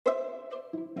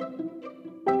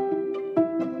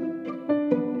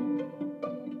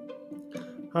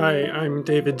Hi, I'm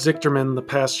David Zichterman, the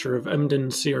pastor of Emden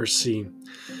CRC.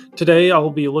 Today I'll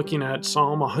be looking at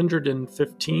Psalm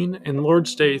 115 and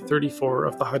Lord's Day 34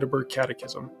 of the Heidelberg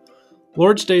Catechism.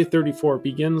 Lord's Day 34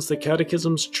 begins the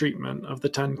Catechism's treatment of the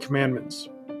Ten Commandments.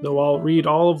 Though I'll read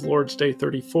all of Lord's Day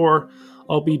 34,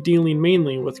 I'll be dealing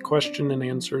mainly with question and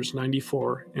answers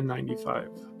 94 and 95.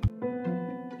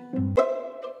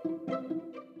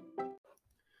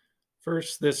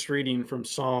 First, this reading from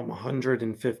Psalm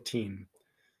 115.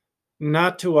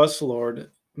 Not to us, Lord,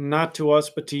 not to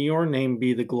us, but to your name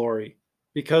be the glory,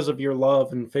 because of your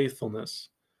love and faithfulness.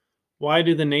 Why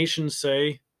do the nations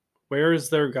say, where is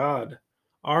their God?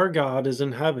 Our God is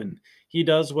in heaven. He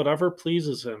does whatever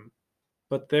pleases him.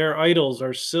 But their idols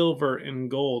are silver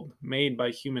and gold, made by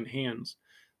human hands.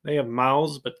 They have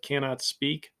mouths, but cannot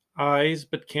speak, eyes,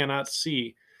 but cannot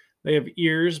see. They have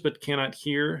ears, but cannot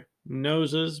hear,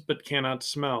 noses, but cannot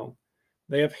smell.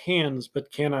 They have hands,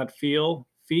 but cannot feel,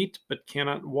 feet, but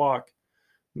cannot walk,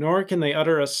 nor can they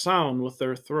utter a sound with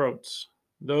their throats.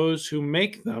 Those who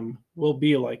make them will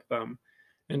be like them,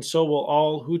 and so will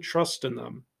all who trust in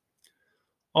them.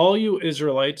 All you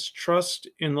Israelites, trust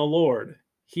in the Lord.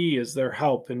 He is their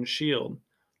help and shield.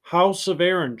 House of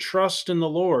Aaron, trust in the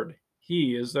Lord.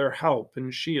 He is their help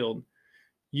and shield.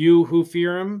 You who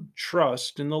fear him,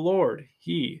 trust in the Lord.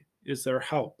 He is their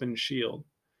help and shield.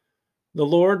 The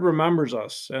Lord remembers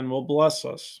us and will bless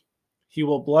us. He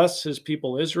will bless his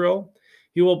people Israel.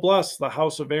 He will bless the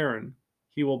house of Aaron.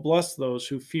 He will bless those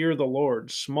who fear the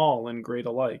Lord, small and great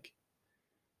alike.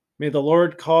 May the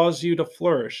Lord cause you to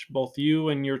flourish, both you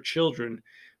and your children.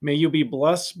 May you be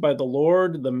blessed by the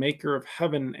Lord, the maker of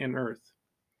heaven and earth.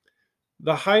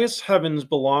 The highest heavens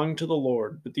belong to the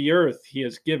Lord, but the earth he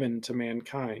has given to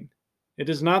mankind. It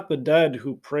is not the dead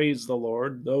who praise the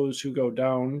Lord, those who go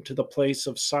down to the place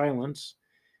of silence.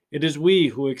 It is we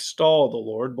who extol the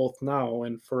Lord, both now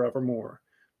and forevermore.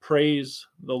 Praise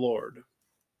the Lord.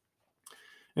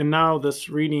 And now this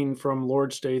reading from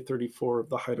Lord's Day 34 of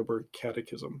the Heidelberg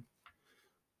Catechism.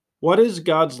 What is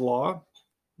God's law?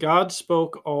 God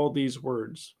spoke all these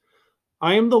words.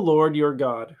 I am the Lord your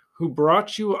God, who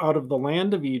brought you out of the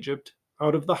land of Egypt,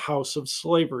 out of the house of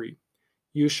slavery.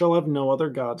 You shall have no other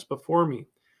gods before me.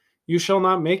 You shall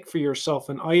not make for yourself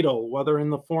an idol, whether in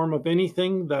the form of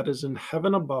anything that is in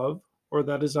heaven above, or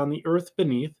that is on the earth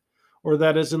beneath, or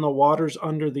that is in the waters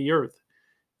under the earth.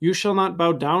 You shall not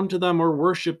bow down to them or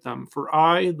worship them, for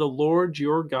I, the Lord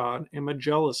your God, am a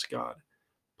jealous God,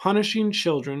 punishing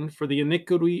children for the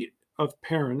iniquity of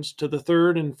parents to the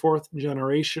third and fourth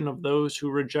generation of those who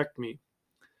reject me,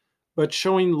 but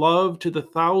showing love to the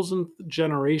 1,000th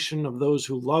generation of those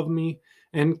who love me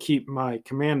and keep my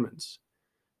commandments.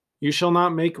 You shall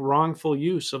not make wrongful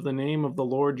use of the name of the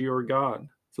Lord your God,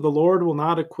 for the Lord will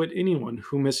not acquit anyone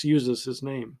who misuses his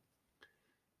name.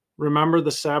 Remember the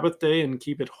Sabbath day and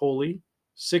keep it holy.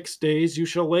 6 days you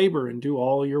shall labor and do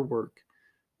all your work.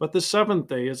 But the seventh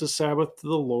day is a Sabbath to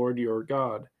the Lord your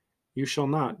God. You shall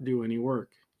not do any work.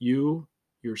 You,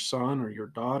 your son or your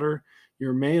daughter,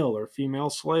 your male or female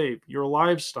slave, your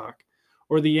livestock,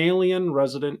 or the alien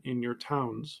resident in your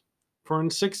towns. For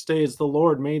in 6 days the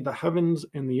Lord made the heavens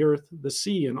and the earth, the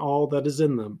sea, and all that is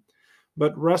in them,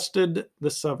 but rested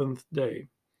the seventh day.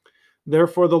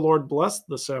 Therefore the Lord blessed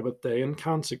the Sabbath day and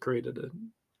consecrated it.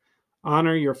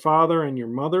 Honor your father and your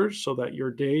mother, so that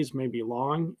your days may be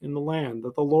long in the land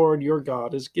that the Lord your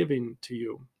God is giving to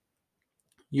you.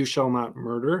 You shall not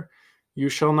murder. You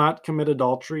shall not commit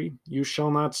adultery. You shall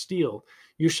not steal.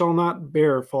 You shall not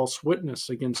bear false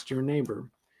witness against your neighbor.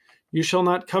 You shall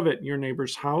not covet your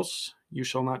neighbor's house. You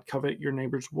shall not covet your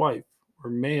neighbor's wife, or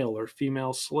male or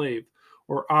female slave,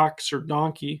 or ox or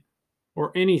donkey,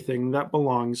 or anything that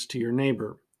belongs to your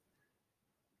neighbor.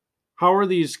 How are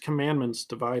these commandments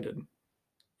divided?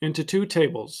 Into 2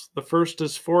 tables. The first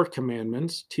is 4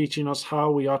 commandments, teaching us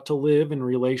how we ought to live in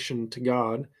relation to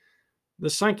God. The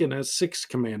second has 6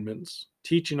 commandments,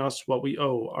 teaching us what we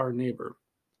owe our neighbor.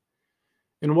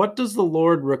 And what does the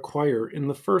Lord require in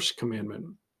the first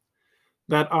commandment?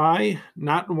 That I,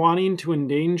 not wanting to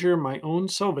endanger my own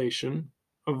salvation,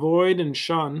 avoid and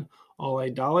shun all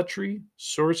idolatry,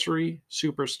 sorcery,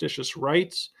 superstitious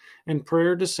rites, and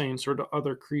prayer to saints or to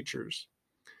other creatures.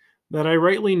 That I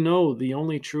rightly know the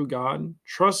only true God,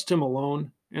 trust him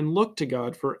alone, and look to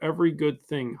God for every good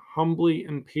thing humbly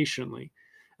and patiently,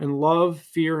 and love,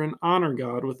 fear, and honor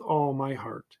God with all my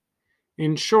heart.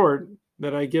 In short,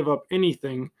 that I give up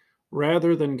anything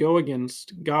rather than go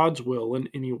against God's will in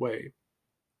any way.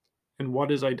 And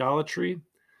what is idolatry?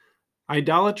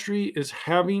 Idolatry is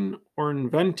having or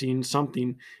inventing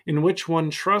something in which one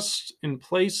trusts in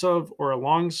place of or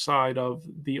alongside of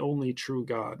the only true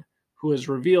God, who has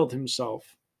revealed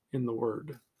himself in the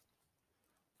Word.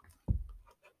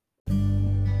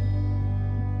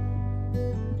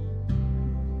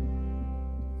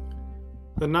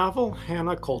 The novel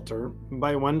Hannah Coulter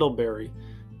by Wendell Berry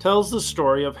tells the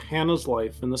story of Hannah's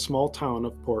life in the small town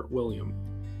of Port William.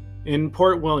 In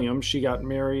Port William, she got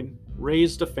married,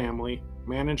 raised a family,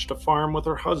 managed a farm with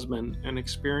her husband, and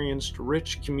experienced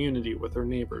rich community with her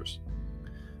neighbors.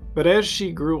 But as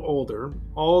she grew older,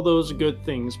 all those good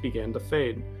things began to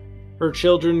fade. Her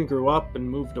children grew up and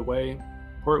moved away.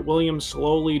 Port William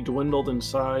slowly dwindled in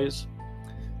size.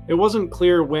 It wasn't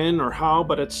clear when or how,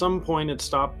 but at some point it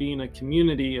stopped being a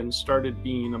community and started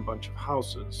being a bunch of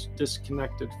houses,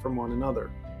 disconnected from one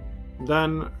another.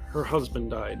 Then her husband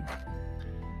died.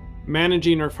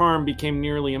 Managing her farm became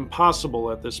nearly impossible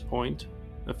at this point.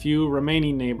 A few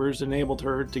remaining neighbors enabled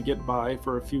her to get by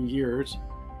for a few years,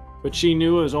 but she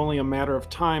knew it was only a matter of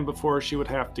time before she would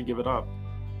have to give it up.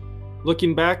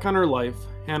 Looking back on her life,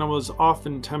 Hannah was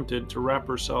often tempted to wrap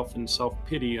herself in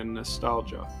self-pity and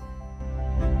nostalgia.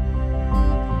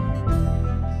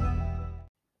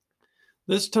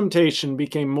 This temptation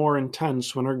became more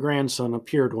intense when her grandson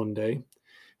appeared one day.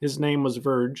 His name was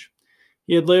Verge.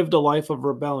 He had lived a life of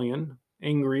rebellion,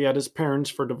 angry at his parents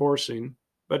for divorcing,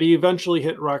 but he eventually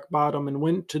hit rock bottom and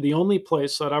went to the only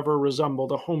place that ever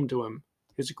resembled a home to him,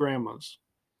 his grandma's.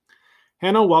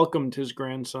 Hannah welcomed his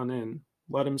grandson in,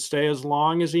 let him stay as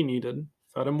long as he needed,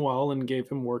 fed him well, and gave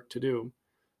him work to do.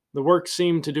 The work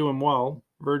seemed to do him well.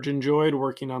 Verge enjoyed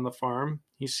working on the farm.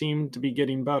 He seemed to be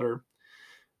getting better.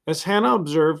 As Hannah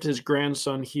observed his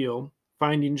grandson heal,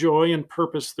 finding joy and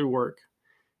purpose through work,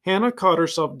 Hannah caught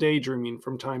herself daydreaming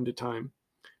from time to time.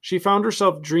 She found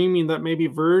herself dreaming that maybe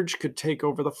Verge could take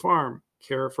over the farm,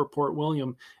 care for Port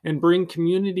William, and bring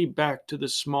community back to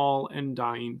this small and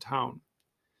dying town.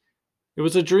 It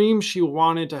was a dream she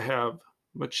wanted to have,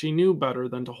 but she knew better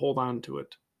than to hold on to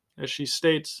it. As she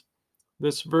states,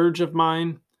 "This Verge of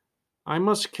mine, I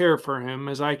must care for him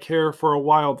as I care for a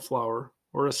wildflower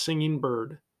or a singing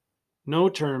bird. No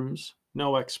terms,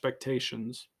 no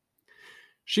expectations."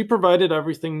 She provided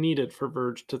everything needed for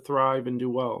Verge to thrive and do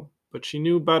well, but she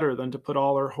knew better than to put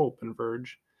all her hope in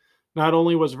Verge. Not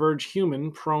only was Verge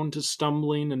human, prone to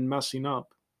stumbling and messing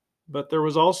up, but there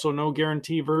was also no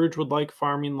guarantee Verge would like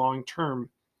farming long term.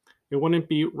 It wouldn't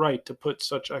be right to put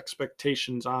such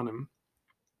expectations on him.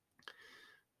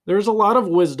 There is a lot of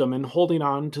wisdom in holding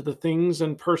on to the things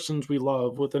and persons we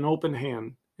love with an open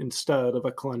hand instead of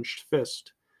a clenched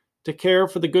fist. To care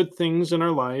for the good things in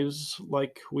our lives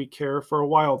like we care for a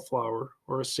wildflower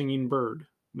or a singing bird.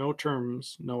 No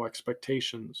terms, no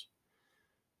expectations.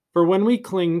 For when we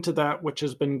cling to that which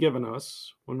has been given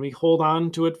us, when we hold on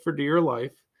to it for dear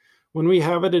life, when we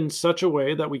have it in such a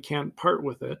way that we can't part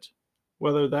with it,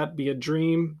 whether that be a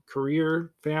dream,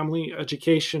 career, family,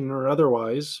 education, or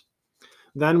otherwise,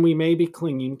 then we may be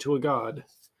clinging to a God.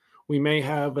 We may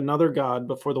have another God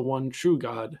before the one true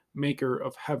God, maker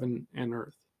of heaven and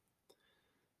earth.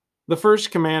 The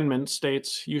first commandment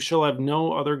states, "You shall have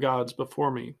no other gods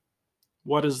before me."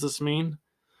 What does this mean?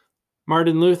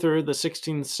 Martin Luther, the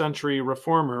 16th century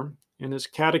reformer, in his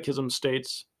catechism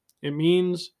states, it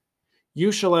means,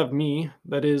 "You shall have me,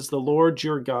 that is, the Lord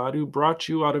your God, who brought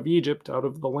you out of Egypt, out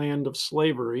of the land of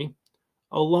slavery,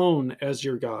 alone as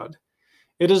your God."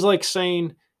 It is like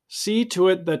saying, "See to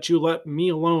it that you let me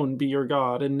alone be your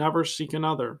God and never seek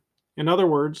another." In other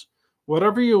words,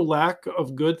 whatever you lack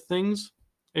of good things,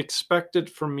 expect it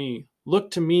from me. Look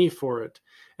to me for it.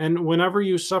 And whenever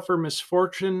you suffer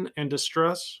misfortune and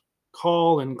distress,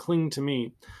 call and cling to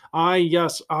me.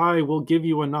 Yes, I will give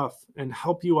you enough and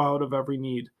help you out of every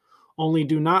need. Only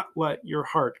do not let your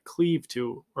heart cleave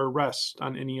to or rest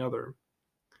on any other.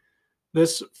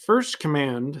 This first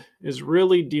command is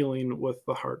really dealing with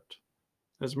the heart.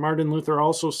 As Martin Luther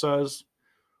also says,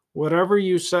 whatever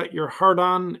you set your heart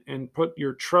on and put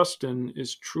your trust in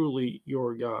is truly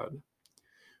your God.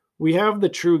 We have the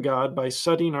true God by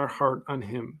setting our heart on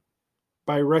Him,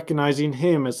 by recognizing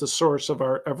Him as the source of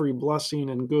our every blessing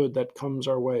and good that comes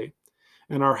our way,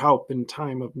 and our help in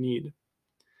time of need.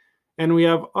 And we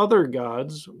have other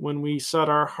gods when we set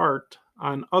our heart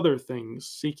on other things,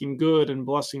 seeking good and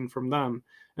blessing from them,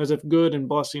 as if good and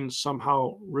blessing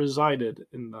somehow resided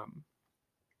in them.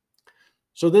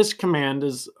 So this command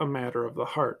is a matter of the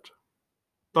heart.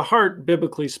 The heart,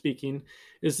 biblically speaking,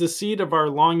 is the seat of our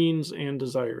longings and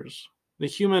desires. The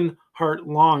human heart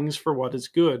longs for what is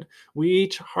good. We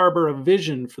each harbor a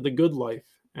vision for the good life,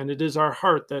 and it is our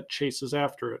heart that chases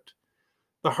after it.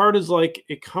 The heart is like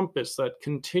a compass that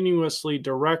continuously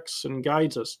directs and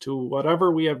guides us to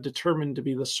whatever we have determined to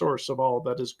be the source of all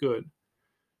that is good.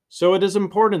 So it is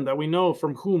important that we know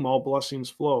from whom all blessings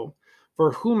flow.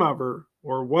 For whomever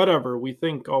or whatever we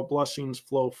think all blessings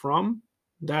flow from,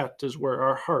 that is where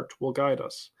our heart will guide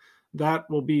us. That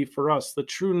will be for us the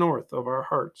true north of our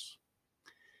hearts.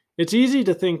 It's easy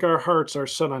to think our hearts are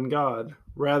set on God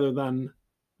rather than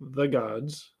the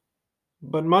gods,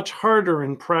 but much harder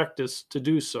in practice to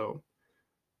do so.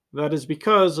 That is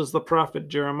because, as the prophet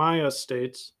Jeremiah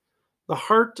states, the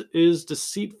heart is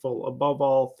deceitful above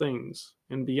all things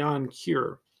and beyond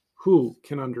cure. Who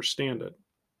can understand it?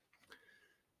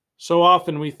 So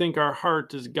often we think our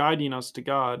heart is guiding us to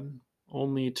God,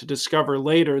 only to discover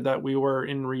later that we were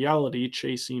in reality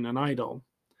chasing an idol,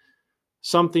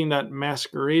 something that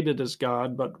masqueraded as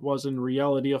God but was in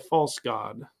reality a false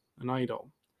God, an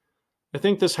idol. I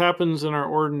think this happens in our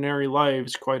ordinary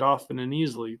lives quite often and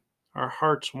easily. Our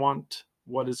hearts want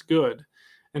what is good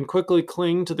and quickly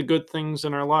cling to the good things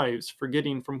in our lives,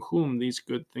 forgetting from whom these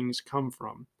good things come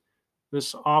from.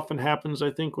 This often happens,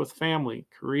 I think, with family,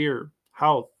 career,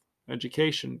 health,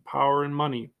 education, power, and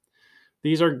money.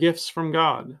 These are gifts from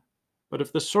God. But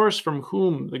if the source from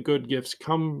whom the good gifts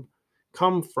come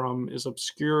from is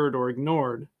obscured or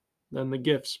ignored, then the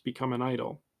gifts become an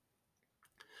idol.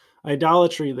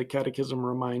 Idolatry, the Catechism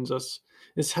reminds us,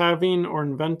 is having or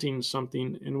inventing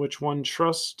something in which one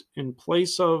trusts in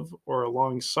place of or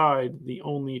alongside the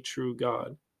only true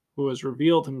God, who has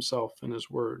revealed himself in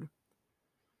his word.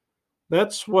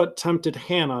 That's what tempted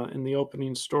Hannah in the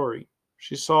opening story.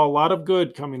 She saw a lot of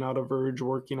good coming out of Verge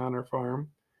working on her farm.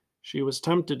 She was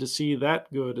tempted to see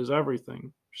that good as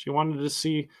everything. She wanted to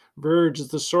see Verge as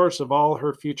the source of all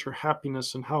her future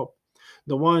happiness and help,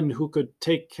 the one who could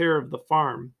take care of the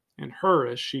farm and her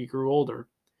as she grew older.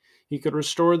 He could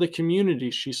restore the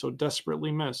community she so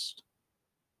desperately missed.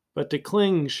 But to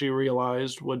cling, she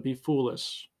realized, would be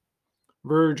foolish.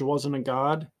 Verge wasn't a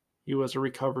god, he was a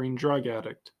recovering drug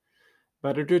addict.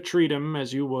 Better to treat him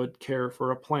as you would care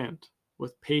for a plant,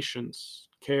 with patience,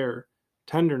 care,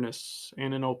 tenderness,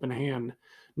 and an open hand,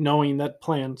 knowing that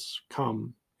plants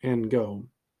come and go.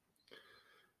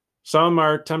 Some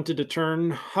are tempted to turn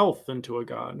health into a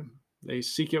god. They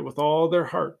seek it with all their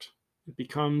heart. It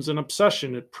becomes an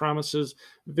obsession. It promises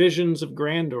visions of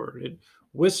grandeur. It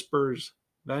whispers,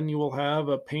 then you will have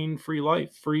a pain-free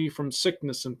life, free from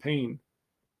sickness and pain.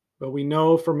 But we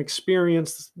know from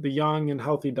experience the young and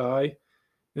healthy die,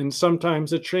 and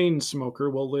sometimes a chain smoker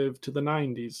will live to the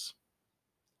 90s.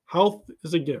 Health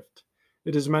is a gift.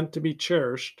 It is meant to be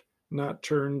cherished, not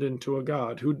turned into a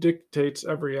god who dictates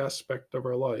every aspect of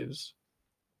our lives.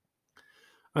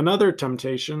 Another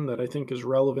temptation that I think is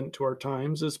relevant to our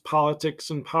times is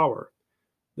politics and power.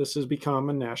 This has become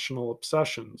a national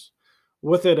obsession.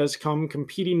 With it has come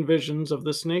competing visions of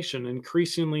this nation,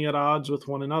 increasingly at odds with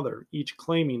one another, each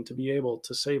claiming to be able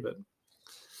to save it.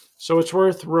 So it's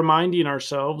worth reminding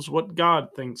ourselves what God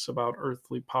thinks about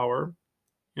earthly power.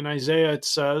 In Isaiah it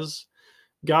says,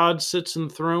 God sits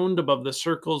enthroned above the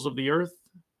circles of the earth,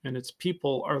 and its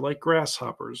people are like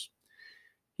grasshoppers.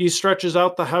 He stretches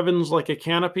out the heavens like a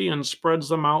canopy and spreads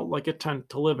them out like a tent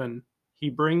to live in.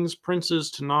 He brings princes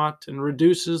to naught and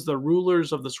reduces the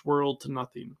rulers of this world to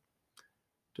nothing.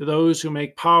 To those who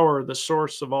make power the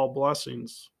source of all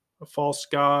blessings, a false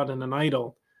god and an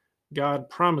idol, God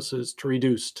promises to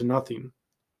reduce to nothing.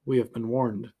 We have been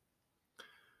warned.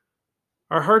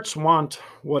 Our hearts want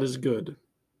what is good.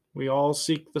 We all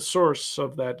seek the source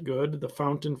of that good, the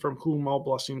fountain from whom all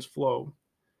blessings flow.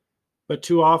 But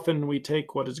too often we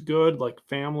take what is good, like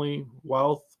family,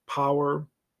 wealth, power,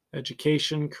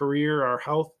 education, career, our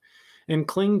health, and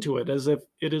cling to it as if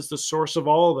it is the source of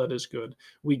all that is good.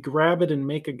 We grab it and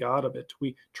make a god of it.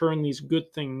 We turn these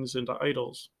good things into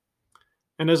idols.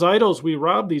 And as idols, we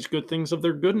rob these good things of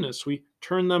their goodness. We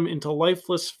turn them into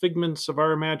lifeless figments of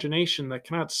our imagination that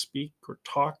cannot speak or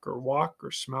talk or walk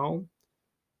or smell.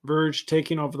 Verge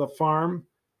taking over the farm,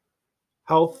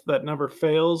 health that never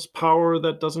fails, power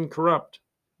that doesn't corrupt.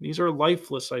 These are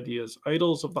lifeless ideas,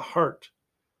 idols of the heart,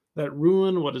 that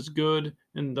ruin what is good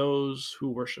in those who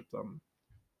worship them.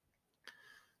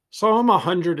 Psalm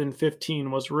 115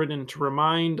 was written to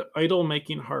remind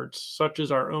idol-making hearts, such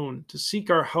as our own, to seek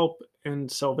our help and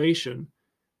salvation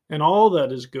and all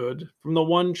that is good from the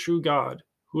one true God,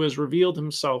 who has revealed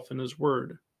himself in his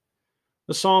word.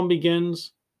 The psalm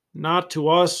begins, "Not to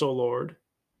us, O Lord,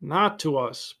 not to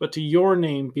us, but to your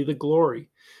name be the glory,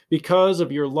 because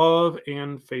of your love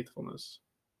and faithfulness."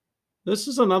 This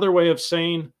is another way of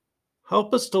saying,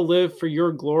 help us to live for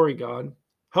your glory, God.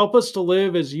 Help us to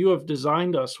live as you have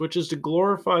designed us, which is to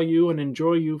glorify you and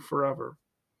enjoy you forever.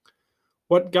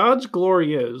 What God's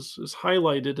glory is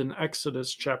highlighted in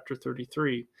Exodus chapter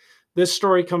 33. This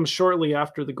story comes shortly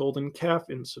after the golden calf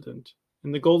incident.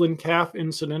 In the golden calf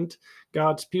incident,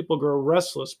 God's people grow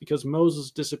restless because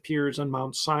Moses disappears on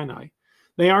Mount Sinai.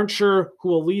 They aren't sure who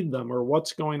will lead them or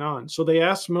what's going on, so they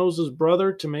ask Moses'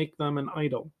 brother to make them an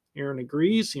idol. Aaron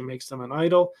agrees, he makes them an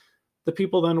idol. The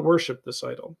people then worship this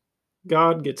idol.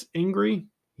 God gets angry.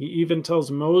 He even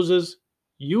tells Moses,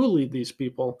 "You lead these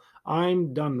people.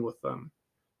 I'm done with them."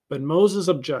 But Moses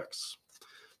objects.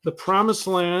 The promised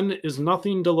land is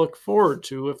nothing to look forward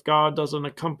to if God doesn't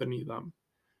accompany them.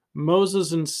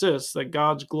 Moses insists that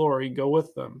God's glory go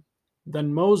with them.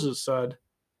 Then Moses said,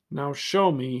 "Now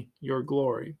show me your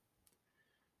glory."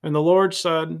 And the Lord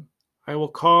said, "I will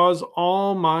cause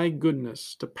all my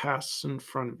goodness to pass in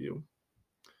front of you."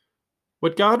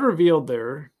 What God revealed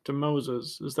there to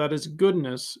Moses is that his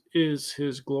goodness is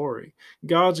his glory.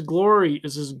 God's glory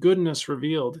is his goodness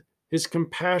revealed, his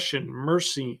compassion,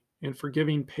 mercy, and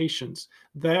forgiving patience.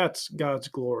 That's God's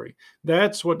glory.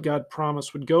 That's what God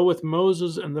promised would go with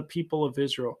Moses and the people of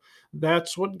Israel.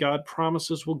 That's what God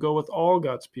promises will go with all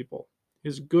God's people,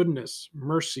 his goodness,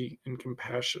 mercy, and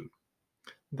compassion.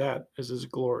 That is his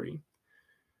glory.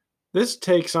 This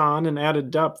takes on an added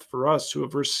depth for us who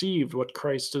have received what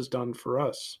Christ has done for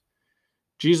us.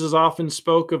 Jesus often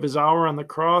spoke of his hour on the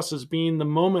cross as being the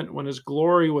moment when his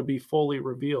glory would be fully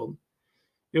revealed.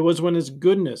 It was when his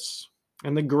goodness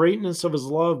and the greatness of his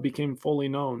love became fully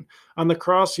known. On the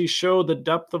cross, he showed the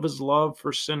depth of his love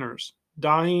for sinners,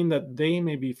 dying that they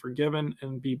may be forgiven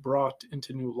and be brought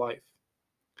into new life.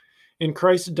 In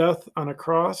Christ's death on a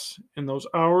cross, in those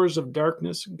hours of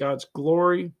darkness, God's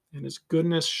glory and his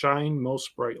goodness shine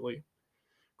most brightly.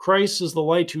 Christ is the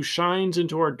light who shines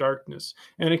into our darkness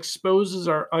and exposes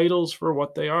our idols for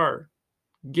what they are,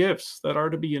 gifts that are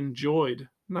to be enjoyed,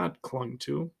 not clung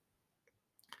to.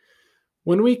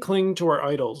 When we cling to our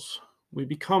idols, we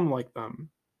become like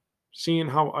them. Seeing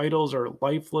how idols are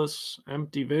lifeless,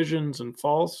 empty visions, and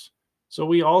false, so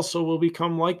we also will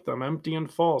become like them, empty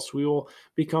and false. We will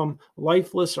become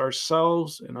lifeless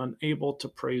ourselves and unable to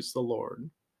praise the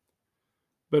Lord.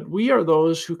 But we are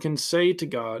those who can say to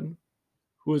God,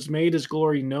 who has made his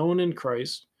glory known in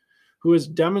Christ, who has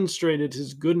demonstrated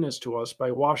his goodness to us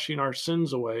by washing our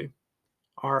sins away,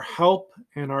 "Our help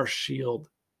and our shield,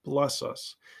 bless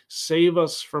us, save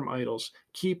us from idols,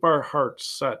 keep our hearts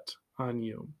set on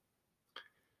you."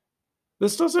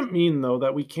 This doesn't mean, though,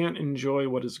 that we can't enjoy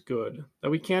what is good, that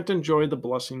we can't enjoy the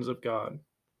blessings of God.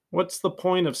 What's the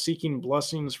point of seeking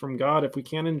blessings from God if we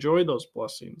can't enjoy those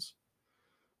blessings?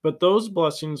 But those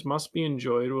blessings must be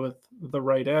enjoyed with the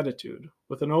right attitude,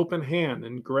 with an open hand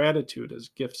and gratitude as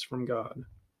gifts from God.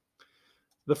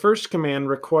 The first command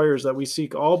requires that we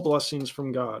seek all blessings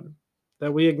from God,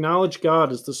 that we acknowledge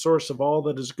God as the source of all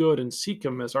that is good and seek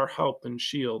him as our help and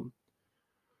shield.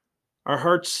 Our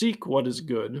hearts seek what is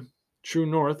good. True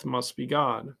north must be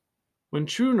God. When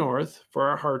true north for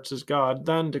our hearts is God,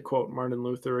 then, to quote Martin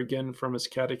Luther again from his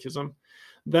catechism,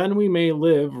 then we may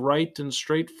live right and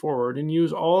straightforward and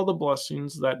use all the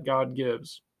blessings that God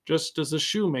gives, just as a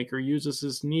shoemaker uses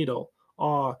his needle,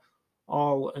 awl,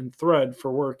 and thread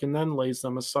for work and then lays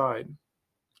them aside.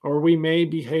 Or we may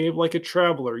behave like a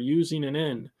traveler using an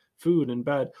inn, food, and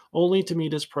bed only to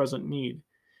meet his present need.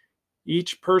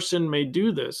 Each person may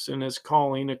do this in his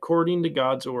calling according to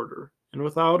God's order, and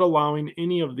without allowing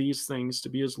any of these things to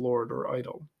be his Lord or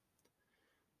idol.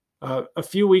 A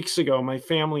few weeks ago, my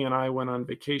family and I went on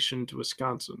vacation to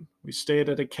Wisconsin. We stayed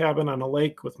at a cabin on a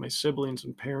lake with my siblings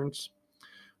and parents.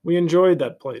 We enjoyed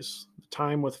that place, the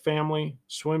time with family,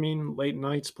 swimming, late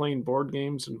nights playing board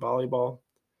games and volleyball.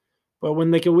 But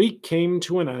when the week came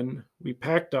to an end, we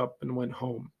packed up and went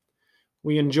home.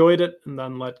 We enjoyed it and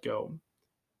then let go.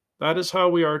 That is how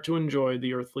we are to enjoy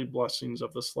the earthly blessings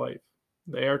of this life.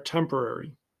 They are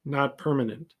temporary, not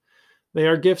permanent. They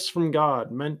are gifts from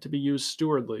God, meant to be used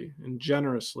stewardly and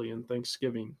generously in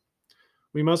thanksgiving.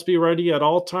 We must be ready at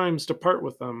all times to part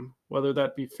with them, whether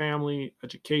that be family,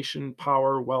 education,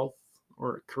 power, wealth,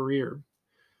 or career.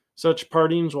 Such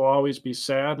partings will always be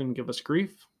sad and give us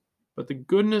grief, but the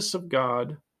goodness of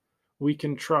God we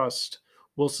can trust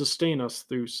will sustain us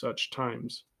through such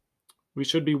times. We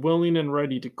should be willing and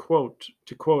ready to quote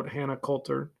Hannah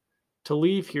Coulter, to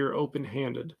leave here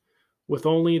open-handed, with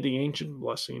only the ancient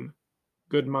blessing,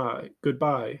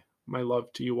 goodbye, my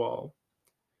love to you all.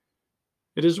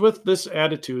 It is with this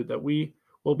attitude that we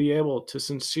will be able to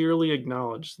sincerely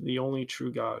acknowledge the only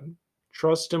true God,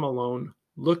 trust him alone,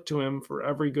 look to him for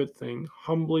every good thing,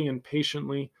 humbly and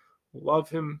patiently love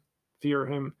him, fear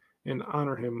him, and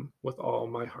honor him with all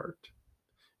my heart.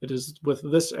 It is with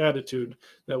this attitude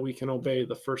that we can obey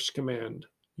the first command,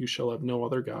 "You shall have no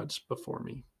other gods before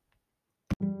me."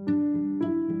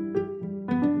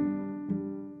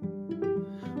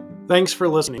 Thanks for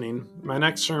listening. My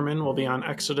next sermon will be on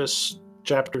Exodus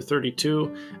chapter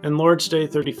 32 and Lord's Day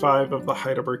 35 of the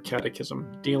Heidelberg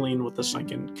Catechism, dealing with the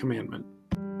second commandment.